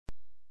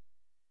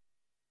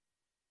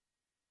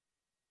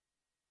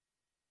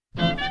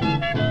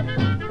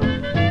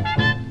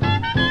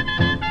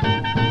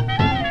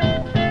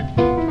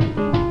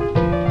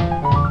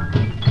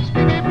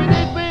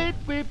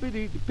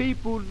pretty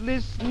people,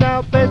 listen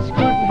now. Bessie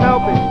couldn't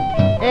help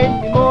it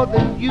any more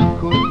than you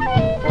could,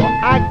 or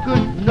I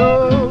could.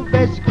 No,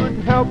 Bessie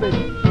couldn't help it,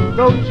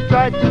 though she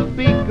tried to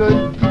be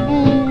good.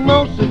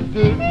 Oh, so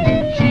good.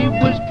 She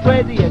was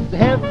pretty as the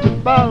heavens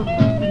above.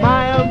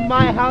 My, oh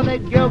my, how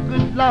that girl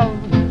could love.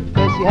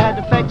 Bessie had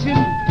affection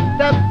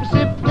that was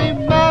simply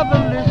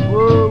marvelous.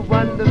 Whoa,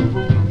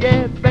 wonderful.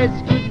 Yeah,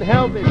 Bessie couldn't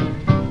help it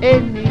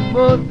any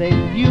more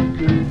than you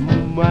could.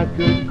 I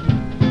could.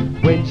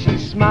 When she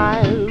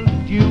smiled,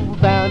 you were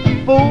bound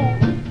to fall.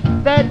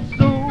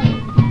 That's all.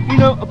 You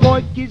know, a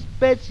boy kissed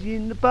Bessie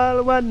in the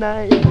parlor one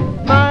night.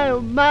 My, oh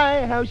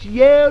my, how she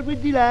yelled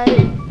with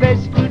delight.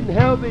 Bessie couldn't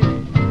help it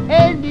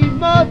any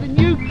more than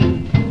you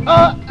could.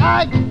 Oh,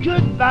 I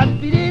could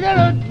not be in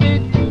a